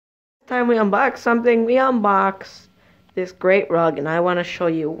time we unbox something, we unbox this great rug, and I want to show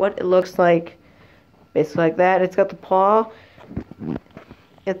you what it looks like. Basically like that. It's got the paw.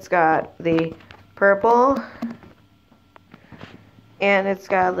 It's got the purple. And it's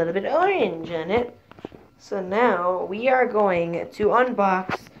got a little bit of orange in it. So now we are going to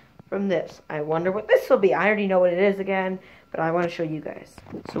unbox from this. I wonder what this will be. I already know what it is again, but I want to show you guys.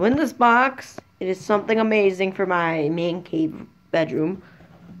 So in this box, it is something amazing for my man cave bedroom.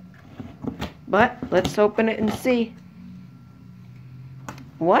 But let's open it and see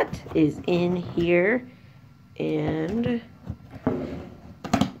what is in here. And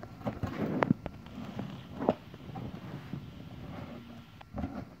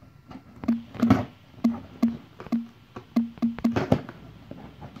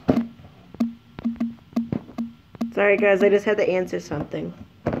sorry guys, I just had to answer something.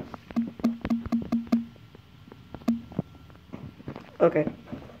 Okay.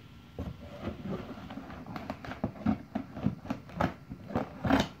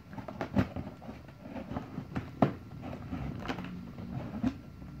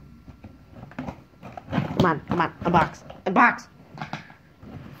 Come on, unbox. Unbox!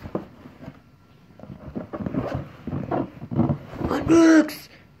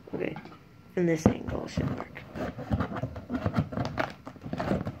 Okay, from this angle should work.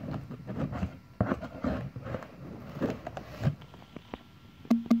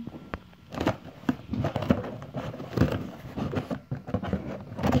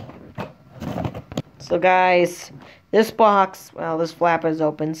 So guys, this box, well, this flap is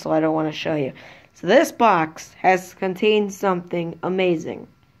open, so I don't want to show you. So this box contains something amazing.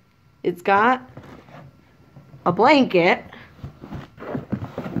 It's got a blanket,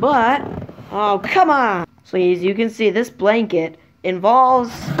 but, oh, come on! So as you can see, this blanket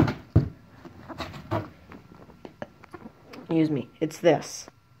involves, excuse me, it's this.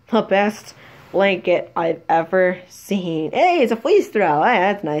 The best blanket I've ever seen. Hey, it's a fleece throw. Hey,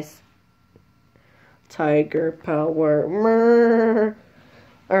 that's nice. Tiger power.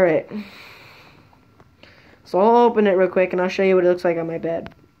 Alright. So I'll open it real quick and I'll show you what it looks like on my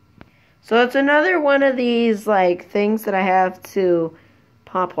bed. So it's another one of these like things that I have to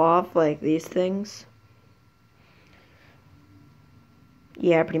pop off, like these things.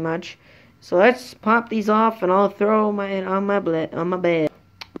 Yeah, pretty much. So let's pop these off and I'll throw mine on my bed.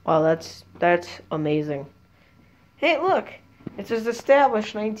 Wow, that's amazing. Hey, look. It says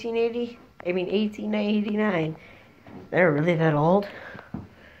established 1889. They're really that old?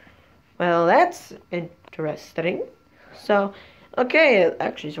 Well, that's interesting. So, okay, it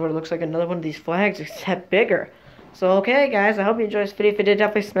actually sort of looks like another one of these flags, except bigger. So, okay, guys, I hope you enjoyed this video. If you did,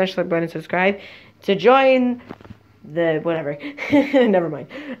 definitely smash the like button and subscribe to join the whatever. Never mind.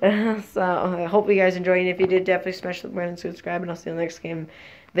 So, I hope you guys enjoyed. And if you did, definitely smash the button and subscribe, and I'll see you in the next game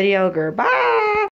video. Goodbye!